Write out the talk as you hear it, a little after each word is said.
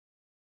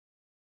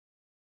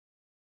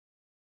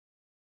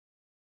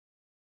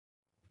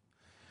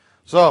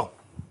So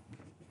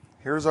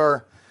here's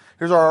our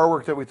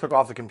artwork that we took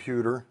off the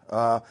computer.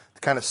 To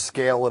kind of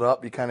scale it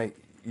up, you kind of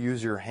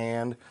use your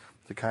hand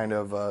to kind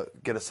of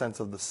get a sense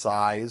of the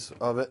size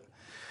of it.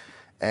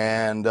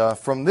 And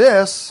from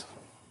this,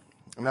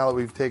 now that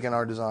we've taken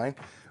our design,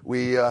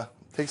 we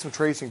take some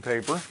tracing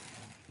paper,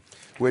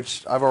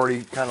 which I've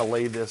already kind of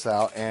laid this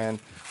out. And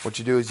what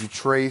you do is you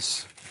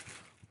trace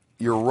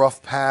your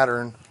rough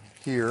pattern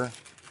here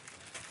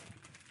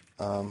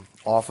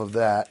off of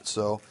that.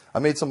 So I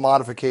made some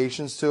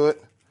modifications to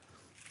it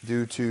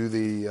due to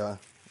the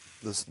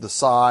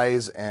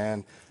size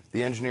and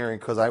the engineering,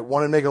 because I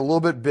want to make it a little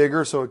bit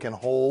bigger so it can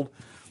hold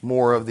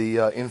more of the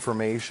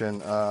information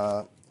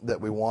that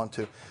we want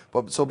to.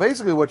 But so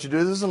basically what you do,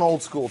 this is an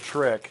old school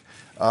trick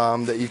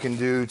that you can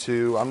do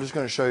to, I'm just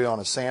going to show you on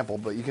a sample,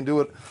 but you can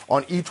do it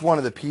on each one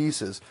of the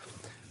pieces.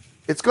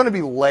 It's going to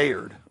be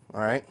layered,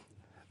 all right?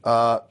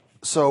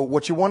 So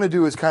what you want to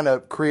do is kind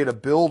of create a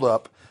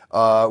buildup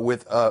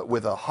with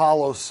a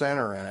hollow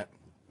center in it.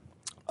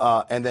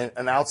 And then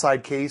an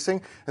outside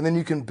casing, and then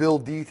you can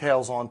build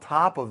details on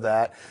top of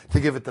that to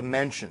give it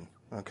dimension,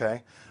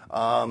 okay?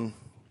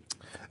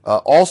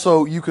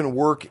 Also, you can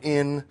work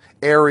in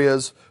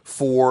areas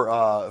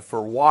for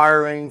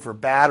wiring, for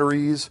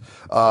batteries,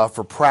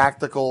 for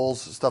practicals,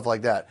 stuff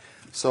like that.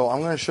 So I'm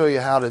going to show you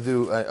how to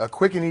do a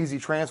quick and easy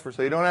transfer,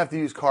 so you don't have to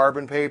use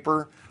carbon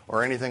paper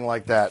or anything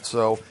like that.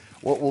 So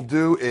what we'll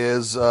do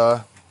is,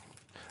 this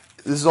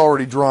is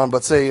already drawn,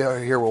 but say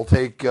here we'll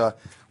take,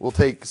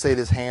 say,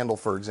 this handle,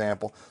 for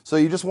example. So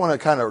you just want to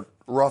kind of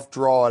rough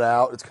draw it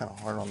out. It's kind of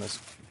hard on this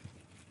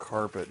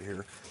carpet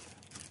here.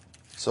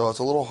 So it's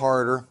a little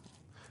harder.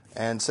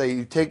 And say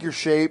you take your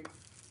shape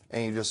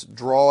and you just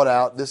draw it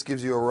out. This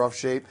gives you a rough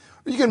shape.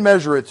 You can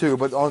measure it too,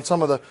 but on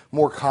some of the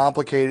more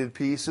complicated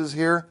pieces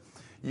here,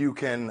 you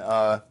can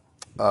draw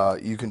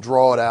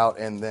it out,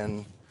 and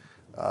then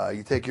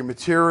you take your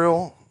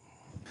material.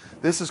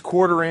 This is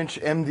 1/4 inch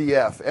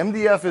MDF.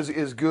 MDF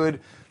is good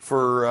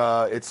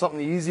for, it's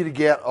something easy to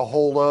get a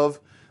hold of.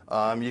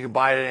 You can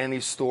buy it at any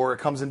store. It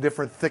comes in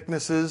different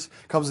thicknesses,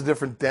 comes in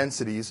different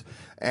densities,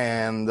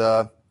 and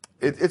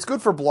it's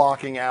good for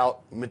blocking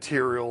out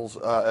materials,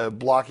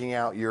 blocking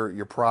out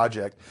your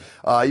project.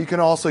 You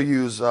can also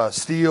use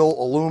steel,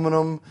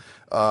 aluminum.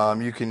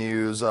 You can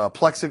use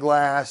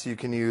plexiglass. You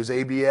can use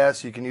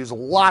ABS. You can use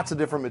lots of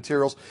different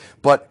materials.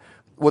 But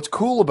what's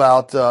cool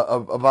about the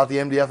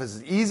MDF is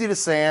it's easy to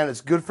sand.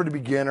 It's good for the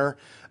beginner,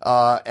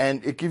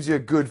 and it gives you a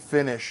good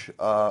finish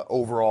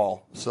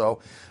overall. So,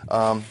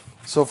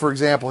 so for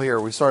example, here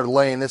we started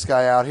laying this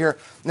guy out here.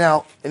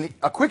 Now,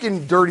 a quick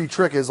and dirty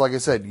trick is, like I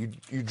said,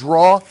 you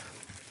draw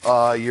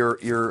your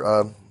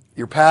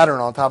pattern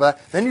on top of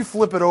that. Then you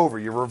flip it over.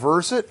 You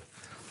reverse it,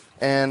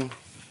 and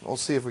we'll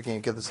see if we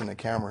can get this in the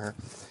camera here.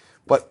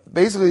 But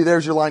basically,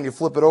 there's your line. You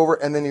flip it over,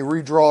 and then you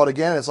redraw it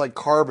again. It's like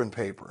carbon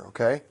paper,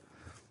 okay?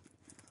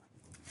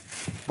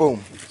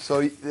 Boom. So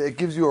it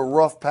gives you a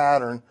rough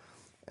pattern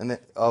and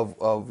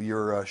of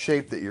your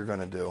shape that you're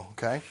going to do,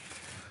 okay?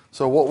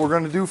 So what we're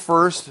going to do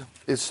first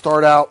is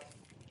start out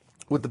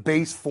with the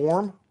base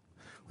form,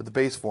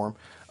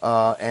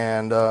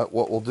 and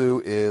what we'll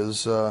do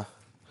is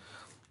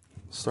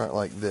start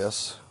like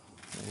this.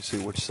 Let me see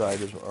which side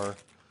is our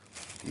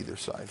either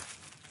side.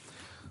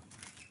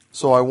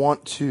 So I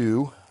want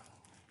to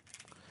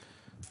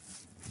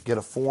get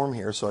a form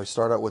here, so I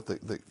start out with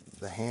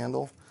the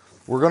handle.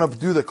 We're going to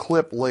do the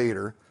clip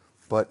later,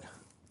 but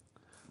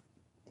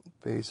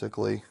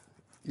basically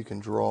you can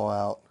draw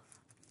out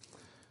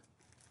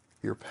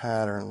your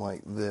pattern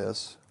like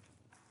this.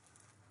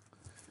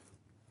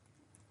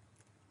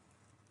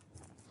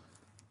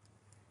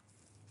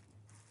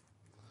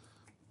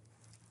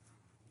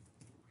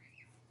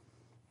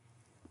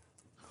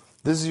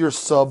 This is your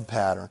sub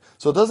pattern.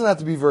 So it doesn't have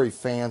to be very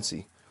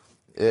fancy.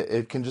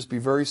 It can just be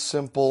very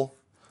simple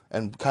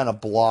and kind of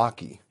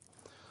blocky.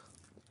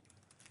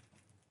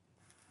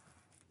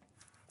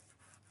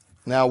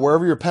 Now,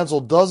 wherever your pencil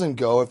doesn't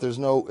go, if there's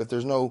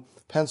no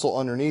pencil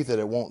underneath it,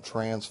 it won't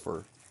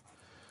transfer.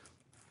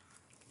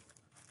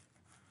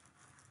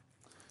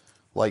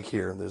 Like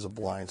here, there's a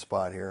blind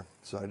spot here,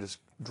 so I just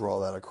draw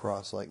that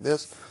across like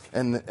this.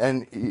 And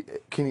are you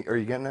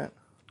getting that?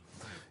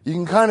 You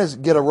can kind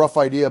of get a rough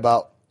idea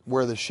about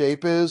where the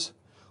shape is,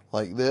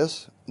 like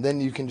this. Then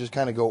you can just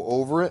kind of go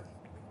over it.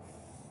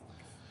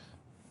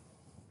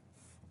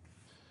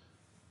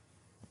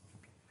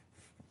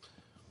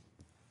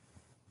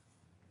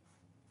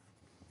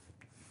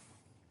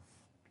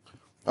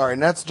 All right,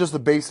 and that's just the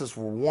basis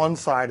for one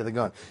side of the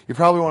gun. You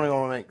probably want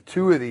to make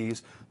 2 of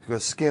these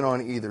because skin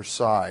on either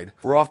side.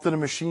 We're off to the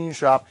machine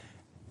shop.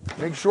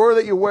 Make sure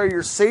that you wear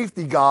your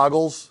safety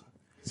goggles.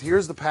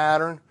 Here's the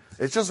pattern.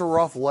 It's just a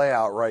rough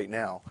layout right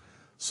now.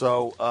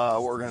 So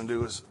what we're going to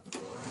do is,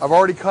 I've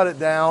already cut it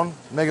down,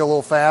 make it a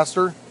little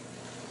faster.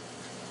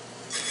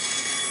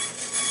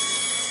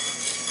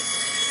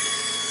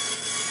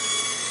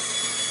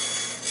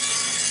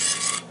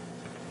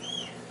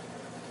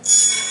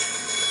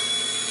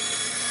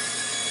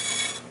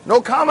 No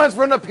comments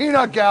from the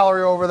peanut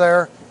gallery over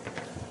there.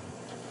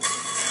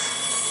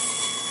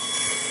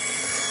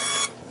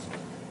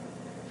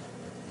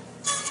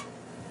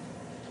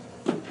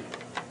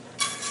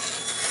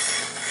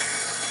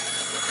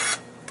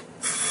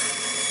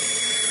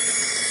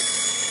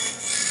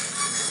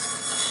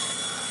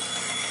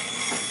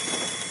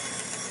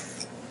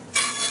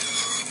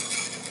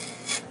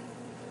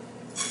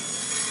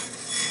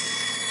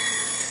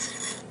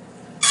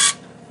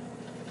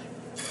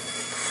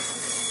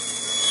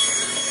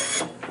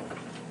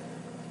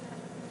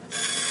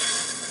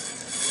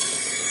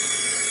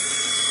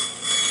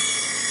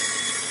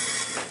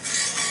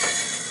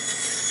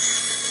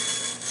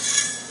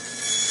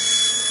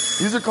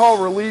 These are called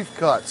relief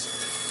cuts.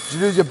 What you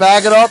do is you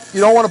bag it up.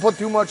 You don't want to put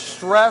too much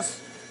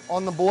stress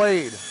on the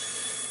blade.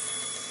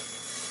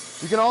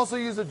 You can also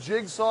use a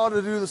jigsaw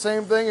to do the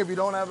same thing if you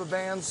don't have a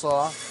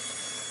bandsaw.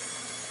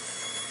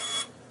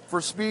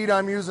 For speed,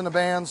 I'm using a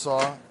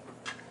bandsaw.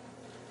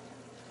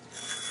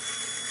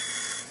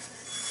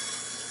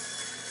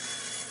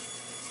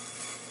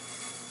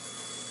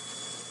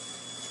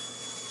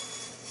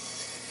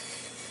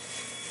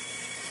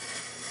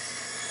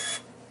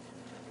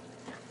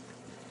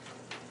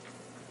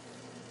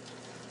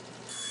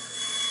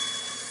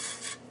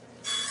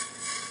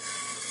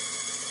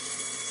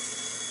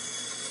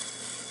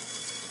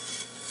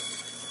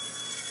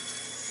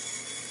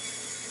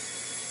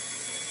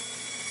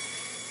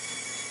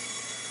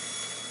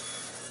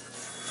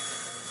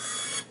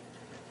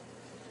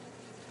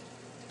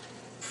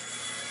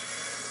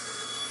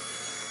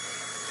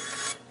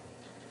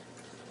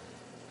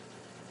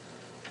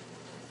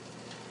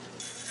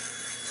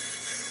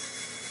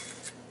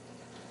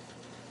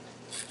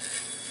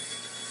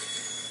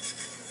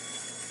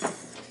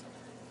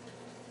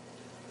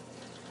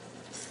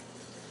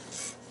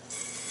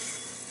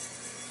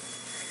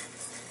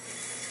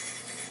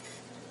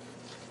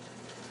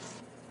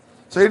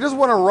 So you just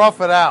want to rough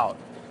it out.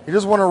 You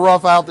just want to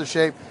rough out the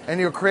shape, and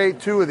you'll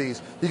create two of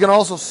these. You can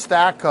also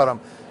stack cut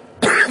them.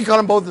 You cut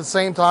them both at the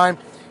same time.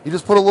 You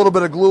just put a little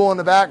bit of glue on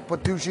the back,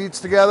 put two sheets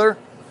together,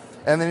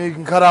 and then you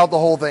can cut out the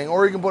whole thing.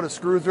 Or you can put a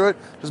screw through it.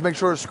 Just make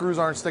sure the screws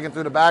aren't sticking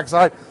through the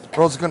backside,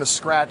 or else it's going to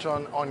scratch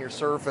on your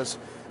surface,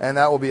 and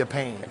that will be a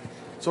pain.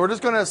 So we're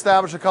just going to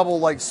establish a couple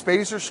like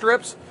spacer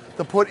strips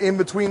to put in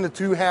between the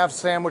two halves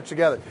sandwiched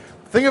together.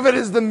 Think of it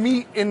as the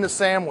meat in the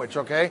sandwich,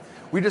 okay?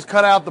 We just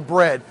cut out the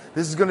bread.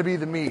 This is going to be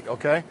the meat,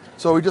 okay?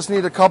 So we just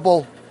need a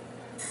couple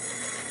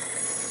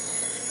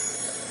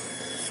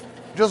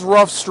just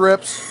rough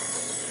strips.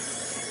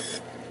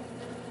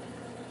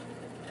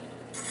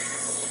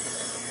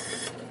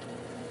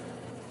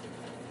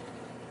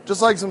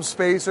 Just like some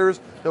spacers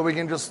that we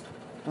can just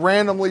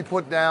randomly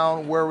put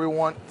down where we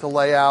want to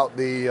lay out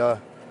the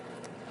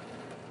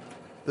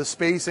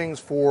spacings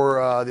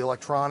for the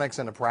electronics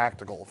and the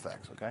practical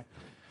effects, okay?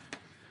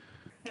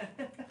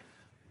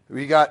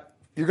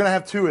 You're going to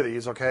have two of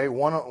these, okay?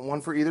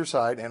 One for either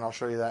side, and I'll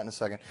show you that in a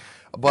second.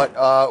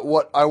 But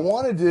what I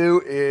want to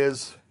do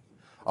is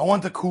I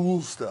want the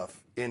cool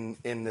stuff in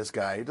this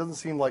guy. It doesn't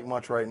seem like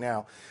much right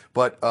now,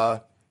 but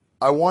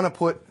I want to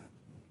put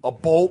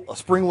a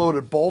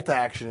spring-loaded bolt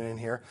action in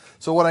here.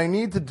 So what I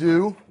need to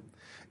do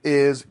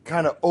is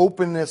kind of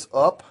open this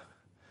up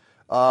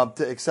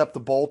to accept the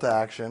bolt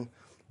action,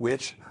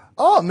 which,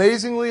 oh,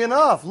 amazingly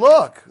enough,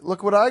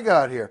 look what I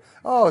got here.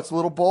 Oh, it's a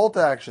little bolt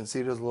action.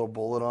 See, there's a little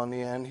bullet on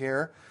the end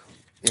here.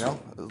 You know,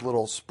 a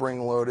little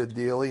spring-loaded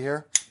dealy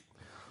here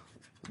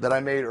that I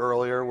made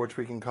earlier, which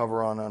we can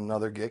cover on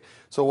another gig.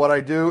 So what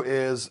I do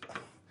is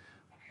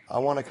I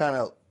want to kind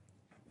of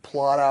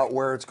plot out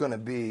where it's going to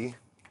be.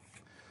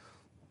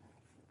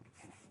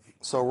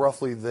 So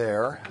roughly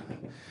there.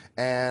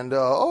 And,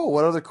 oh,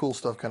 what other cool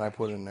stuff can I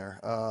put in there?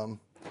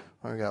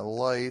 We got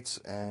lights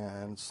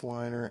and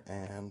Slider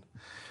and...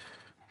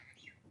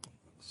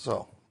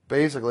 So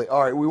basically,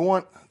 all right, we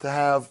want to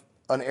have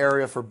an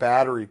area for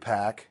battery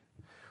pack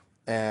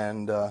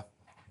and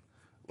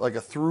like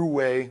a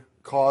throughway,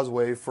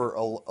 causeway for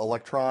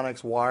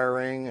electronics,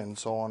 wiring, and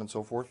so on and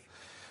so forth.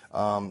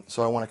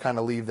 So I want to kind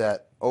of leave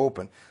that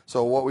open.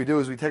 So what we do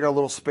is we take our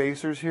little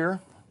spacers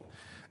here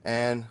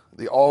and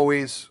the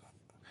always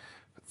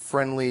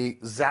friendly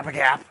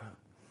Zap-A-Gap.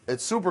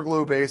 It's super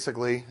glue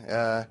basically,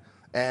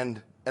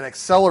 and an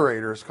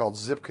accelerator is called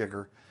Zip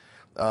Kicker,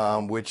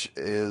 which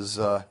is...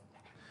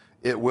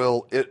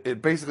 It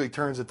basically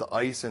turns it to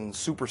ice and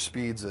super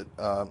speeds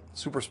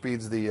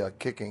the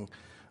kicking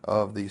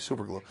of the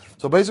super glue.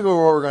 So basically what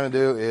we're going to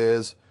do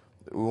is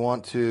we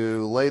want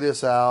to lay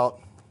this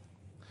out,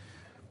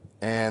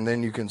 and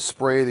then you can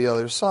spray the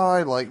other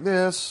side like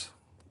this,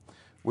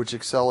 which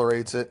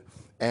accelerates it,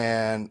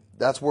 and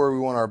that's where we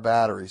want our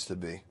batteries to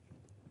be.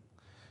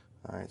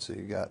 All right, so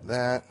you got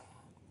that.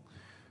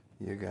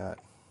 You got,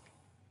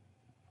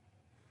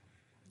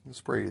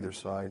 spray either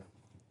side.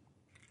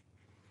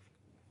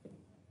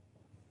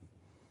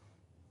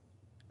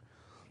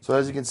 So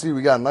as you can see,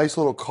 we got a nice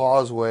little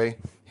causeway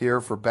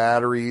here for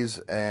batteries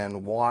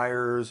and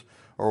wires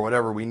or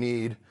whatever we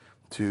need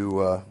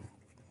to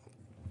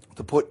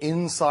put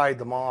inside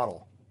the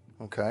model.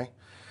 Okay.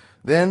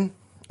 Then,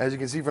 as you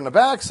can see from the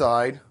back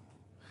side,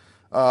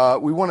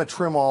 we want to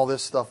trim all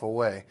this stuff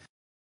away.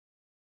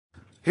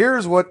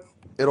 Here's what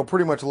it'll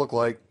pretty much look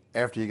like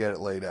after you get it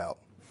laid out.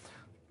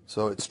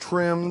 So it's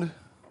trimmed.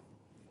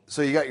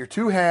 So you got your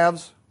two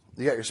halves.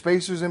 You got your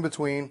spacers in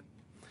between.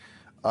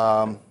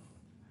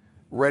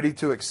 Ready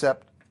to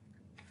accept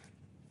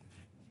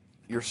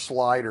your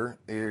slider,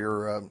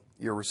 your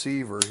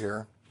receiver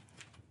here.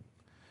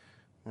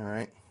 All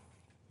right,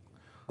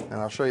 and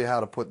I'll show you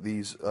how to put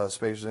these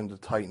spacers in to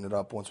tighten it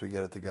up once we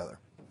get it together.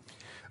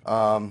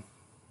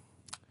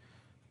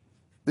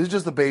 This This is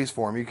just the base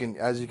form. You can,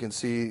 as you can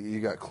see,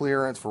 you got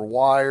clearance for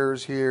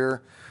wires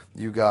here.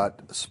 You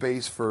got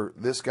space for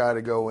this guy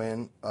to go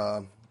in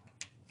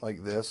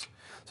like this.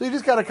 So you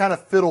just got to kind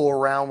of fiddle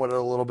around with it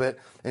a little bit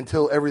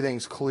until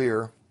everything's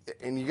clear.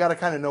 And you got to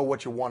kind of know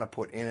what you want to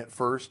put in it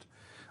first.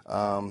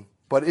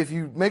 But if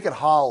you make it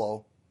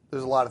hollow,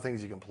 there's a lot of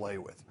things you can play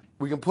with.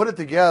 We can put it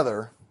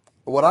together.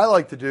 What I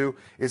like to do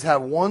is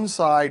have one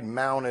side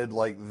mounted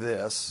like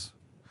this,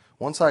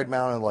 and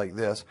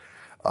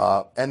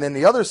then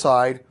the other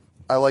side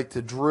I like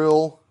to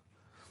drill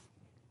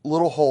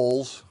little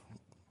holes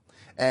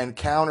and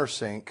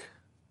countersink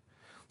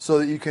so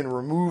that you can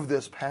remove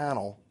this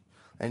panel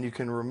and you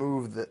can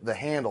remove the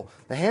handle.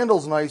 The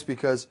handle's nice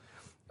because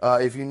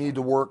if you need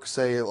to work,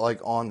 say,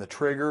 like on the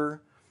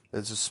trigger,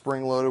 it's a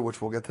spring-loaded,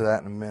 which we'll get to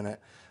that in a minute,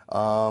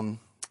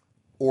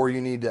 or you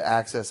need to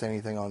access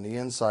anything on the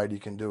inside, you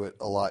can do it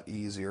a lot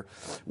easier.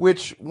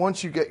 Which,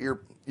 once you get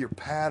your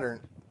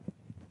pattern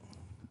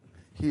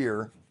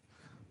here,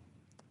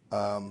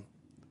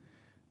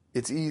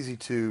 it's easy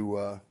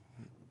to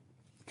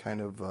kind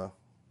of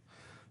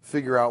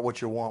figure out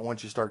what you want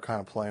once you start kind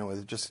of playing with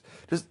it. Just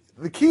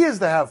the key is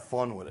to have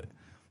fun with it,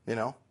 you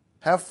know.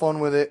 Have fun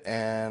with it,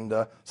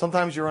 and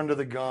sometimes you're under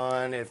the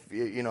gun if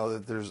you know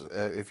that there's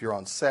if you're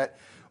on set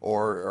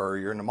or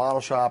you're in a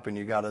model shop and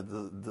you got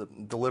to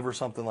deliver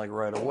something like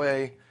right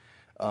away.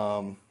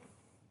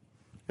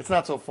 It's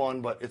not so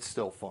fun, but it's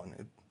still fun.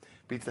 It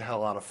beats the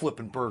hell out of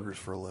flipping burgers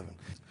for a living.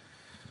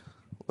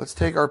 Let's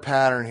take our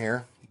pattern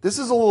here. This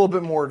is a little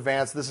bit more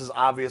advanced. This is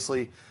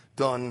obviously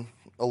done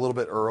a little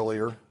bit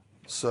earlier,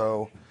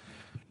 so.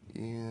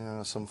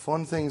 Yeah, some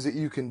fun things that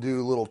you can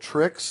do, little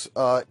tricks.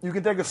 You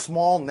can take a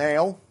small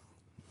nail,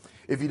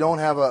 if you don't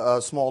have a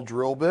small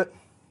drill bit,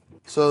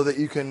 so that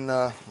you can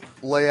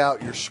lay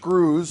out your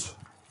screws.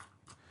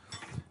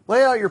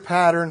 Lay out your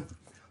pattern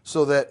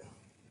so that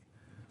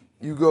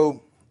you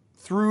go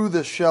through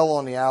the shell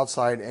on the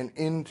outside and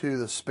into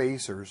the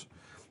spacers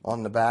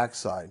on the back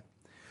side.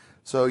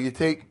 So you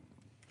take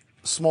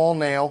a small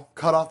nail,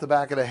 cut off the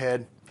back of the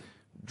head,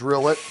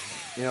 drill it,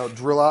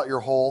 drill out your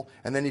hole,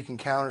 and then you can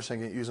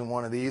countersink it using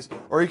one of these,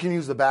 or you can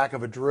use the back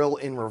of a drill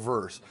in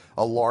reverse,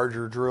 a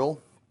larger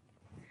drill.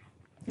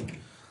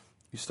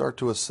 You start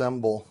to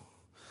assemble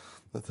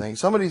the thing.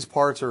 Some of these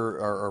parts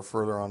are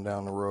further on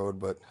down the road,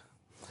 but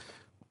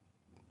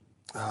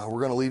we're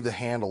going to leave the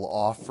handle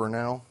off for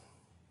now.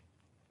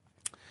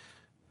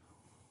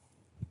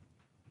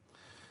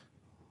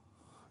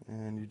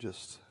 And you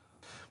just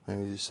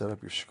maybe set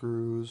up your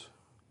screws.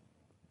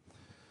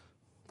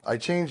 I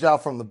changed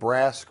out from the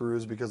brass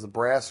screws because the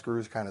brass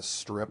screws kind of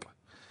strip,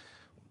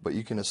 but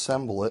you can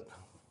assemble it.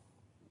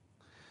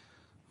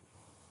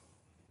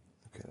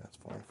 Okay, that's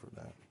fine for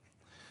that.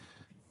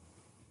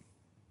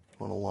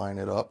 Want to line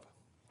it up.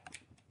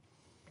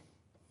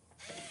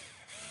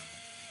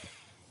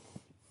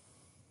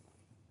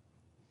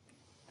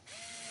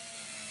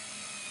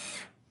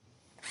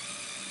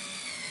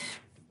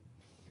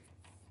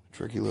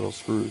 Tricky little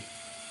screws.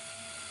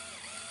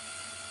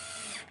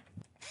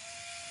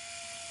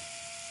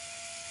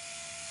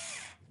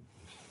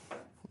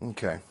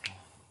 Okay.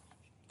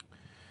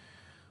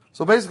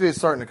 So basically it's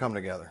starting to come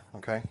together,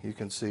 okay? You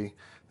can see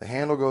the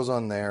handle goes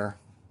on there.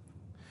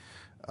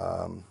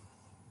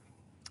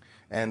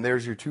 And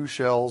there's your two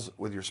shells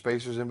with your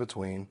spacers in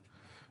between,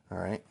 all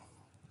right?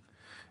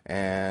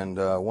 And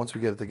once we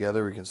get it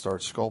together, we can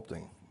start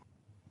sculpting.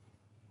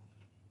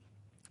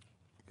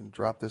 You can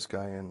drop this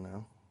guy in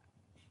now.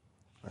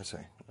 I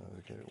say,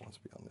 okay, it wants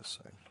to be on this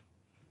side.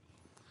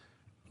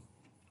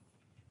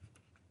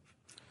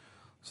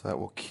 So that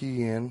will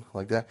key in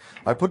like that.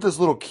 I put this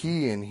little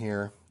key in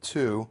here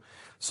too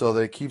so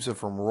that it keeps it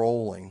from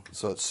rolling.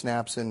 So it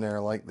snaps in there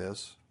like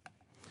this.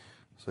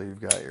 So you've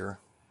got your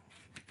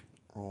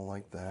roll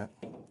like that.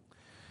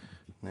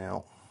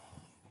 Now,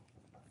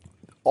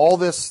 all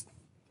this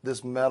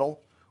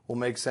metal will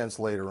make sense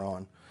later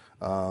on.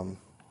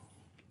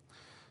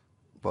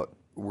 But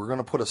we're going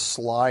to put a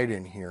slide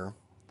in here.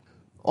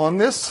 On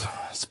this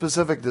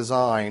specific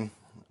design,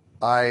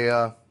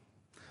 I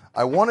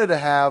wanted to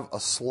have a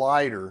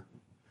slider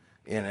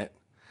in it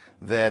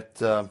that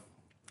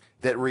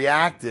that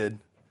reacted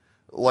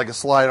like a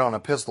slide on a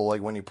pistol.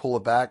 Like when you pull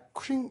it back,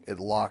 it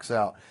locks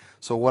out.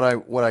 So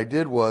what I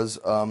did was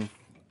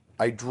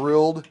I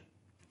drilled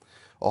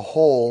a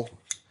hole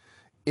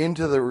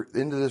into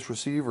this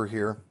receiver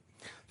here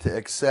to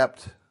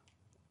accept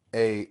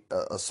a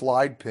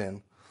slide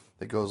pin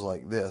that goes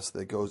like this,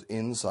 that goes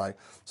inside,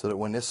 so that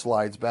when this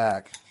slides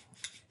back,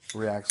 it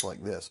reacts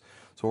like this.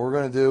 So what we're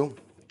going to do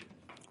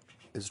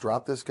is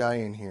drop this guy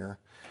in here,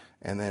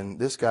 and then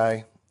this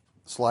guy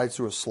slides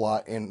through a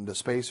slot in the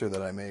spacer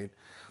that I made,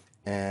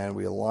 and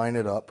we align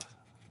it up.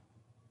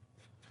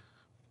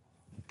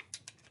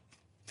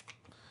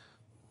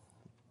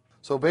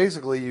 So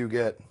basically you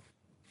get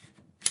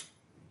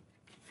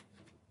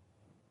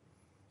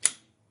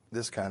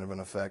this kind of an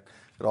effect.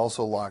 It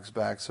also locks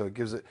back, so it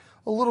gives it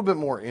a little bit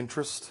more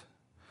interest,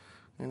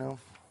 you know.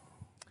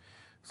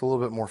 It's a little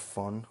bit more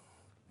fun.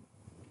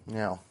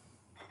 Now,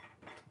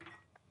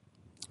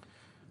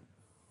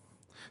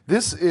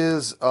 This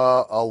is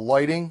a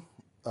lighting,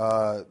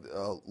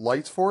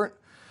 lights for it,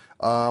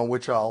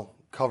 which I'll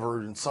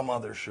cover in some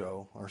other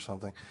show or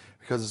something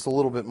because it's a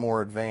little bit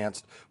more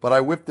advanced. But I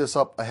whipped this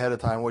up ahead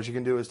of time. What you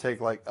can do is take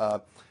like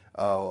a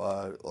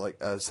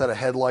set of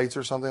headlights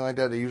or something like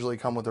that. They usually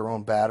come with their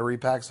own battery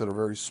packs that are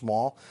very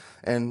small,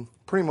 and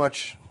pretty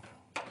much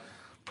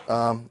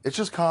it's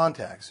just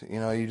contacts. You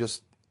know, you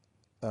just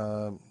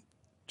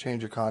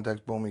change your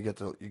contacts. Boom,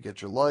 you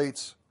get your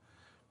lights.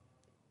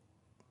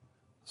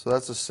 So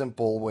that's a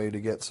simple way to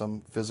get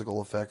some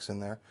physical effects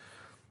in there.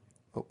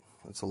 Oh,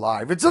 it's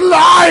alive! It's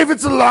alive!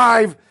 It's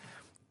alive!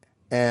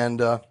 And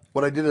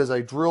what I did is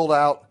I drilled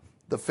out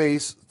the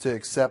face to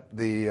accept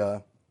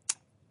the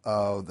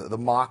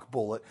mock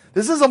bullet.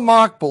 This is a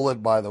mock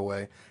bullet, by the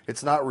way.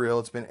 It's not real.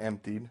 It's been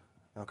emptied.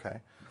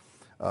 Okay.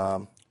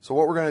 So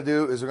what we're going to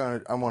do is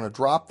I'm going to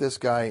drop this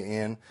guy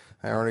in.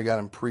 I already got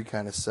him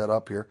kind of set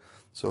up here.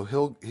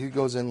 So he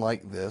goes in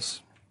like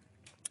this,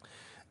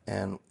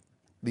 and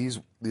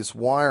this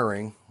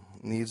wiring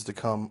needs to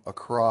come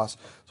across.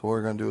 So what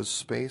we're going to do is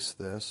space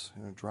this.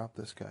 I'm going to drop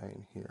this guy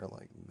in here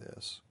like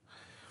this,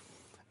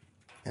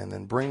 and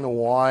then bring the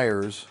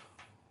wires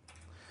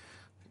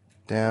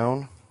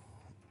down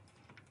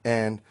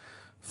and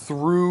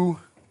through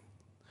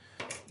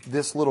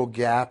this little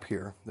gap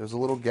here. There's a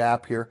little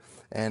gap here,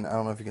 and I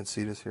don't know if you can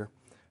see this here.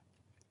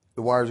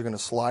 The wires are going to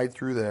slide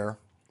through there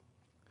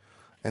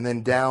and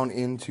then down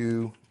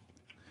into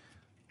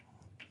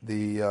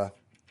the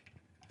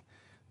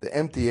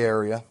empty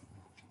area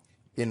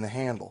in the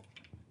handle.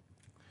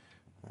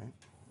 Right.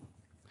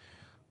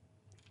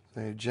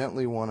 So you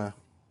gently want to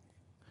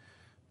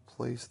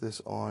place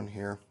this on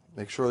here.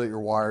 Make sure that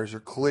your wires are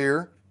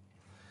clear.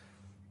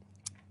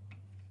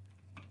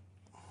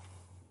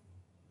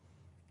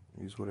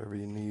 Use whatever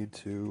you need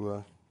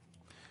to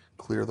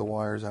clear the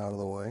wires out of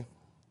the way.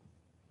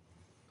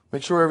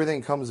 Make sure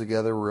everything comes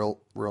together real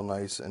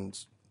nice and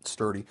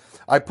sturdy.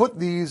 I put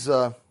these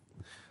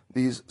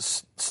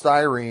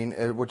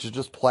styrene, which is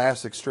just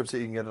plastic strips that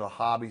you can get at a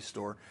hobby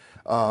store.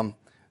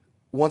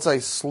 Once I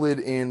slid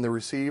in the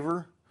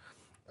receiver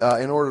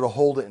in order to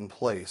hold it in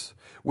place,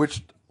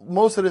 which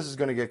most of this is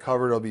going to get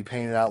covered. It'll be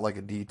painted out like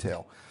a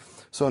detail.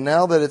 So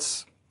now that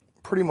it's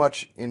pretty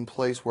much in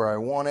place where I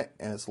want it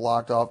and it's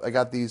locked off, I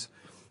got these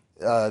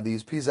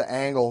pieces of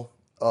angle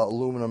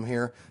aluminum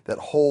here that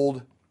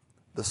hold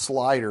the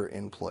slider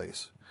in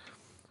place.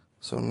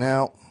 So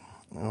now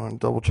I want to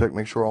double check,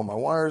 make sure all my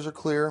wires are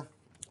clear.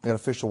 I got to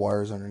fish the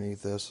wires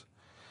underneath this.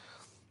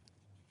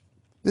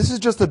 This is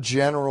just a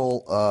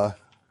general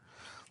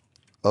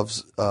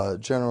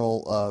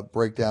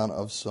breakdown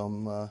of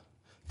some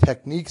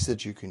techniques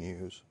that you can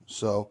use.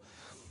 So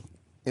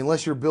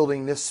unless you're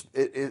building this,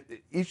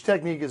 each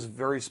technique is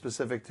very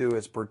specific to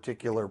its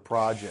particular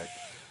project.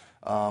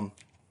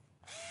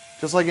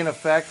 Just like in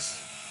effects,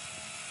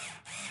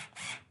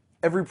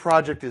 every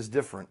project is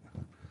different.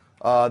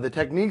 The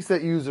techniques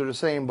that use are the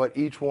same, but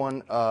each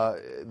one,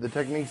 the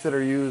techniques that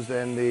are used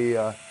and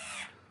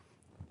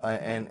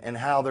and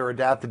how they're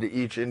adapted to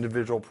each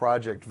individual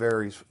project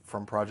varies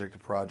from project to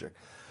project.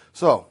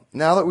 So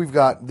now that we've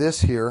got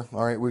this here,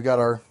 all right, we've got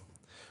our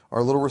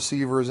little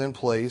receivers in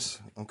place.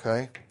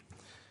 Okay,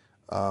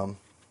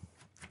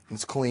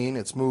 it's clean,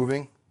 it's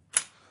moving,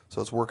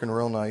 so it's working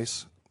real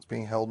nice. It's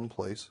being held in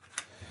place.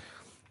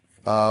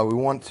 We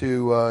want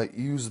to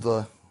use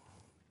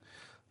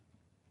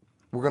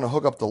we're going to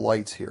hook up the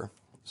lights here.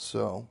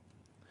 So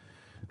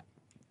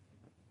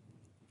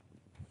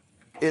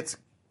it's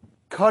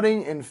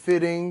cutting and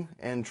fitting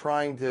and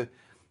trying to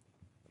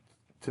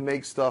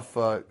make stuff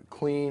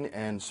clean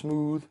and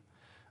smooth.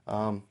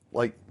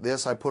 Like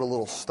this, I put a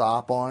little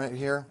stop on it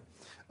here.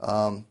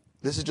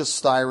 This is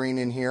just styrene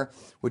in here,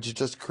 which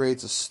just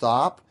creates a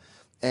stop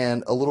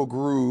and a little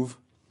groove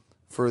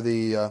for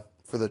the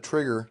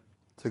trigger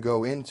to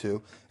go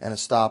into, and a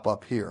stop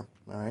up here.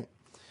 All right.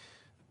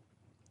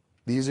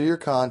 These are your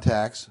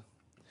contacts,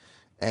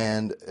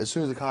 and as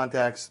soon as the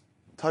contacts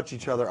touch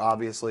each other,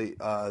 obviously,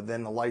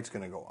 then the light's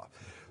going to go off.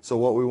 So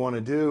what we want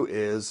to do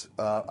is,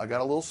 I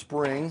got a little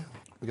spring.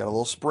 We got a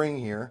little spring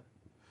here,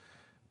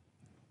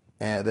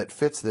 and that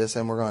fits this,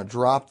 and we're going to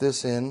drop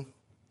this in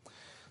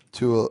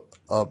to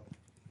a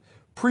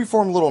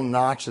preformed little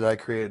notch that I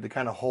created to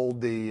kind of hold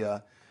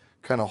the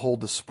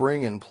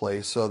spring in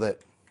place so that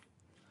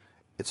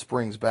it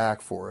springs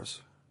back for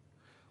us.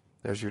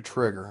 There's your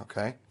trigger.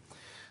 Okay.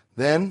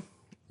 Then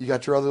you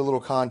got your other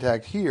little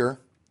contact here,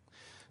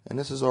 and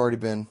this has already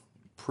been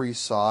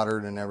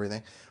pre-soldered and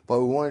everything, but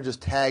we want to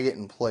just tag it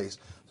in place.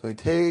 So we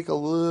take a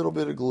little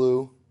bit of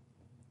glue.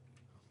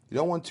 You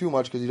don't want too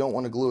much because you don't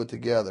want to glue it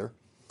together.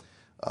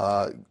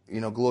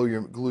 Glue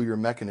your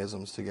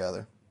mechanisms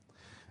together,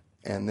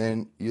 and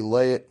then you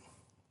lay it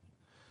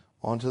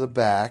onto the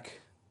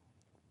back.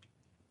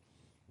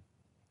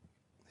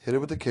 Hit it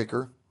with the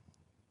kicker,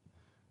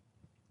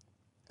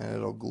 and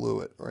it'll glue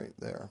it right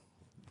there.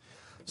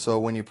 So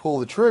when you pull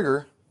the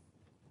trigger,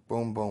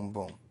 boom, boom,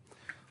 boom,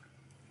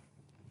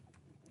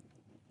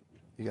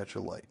 you got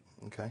your light.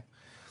 Okay.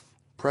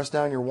 Press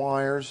down your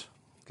wires,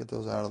 get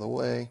those out of the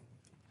way.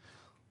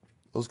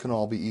 Those can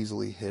all be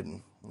easily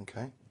hidden,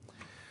 okay?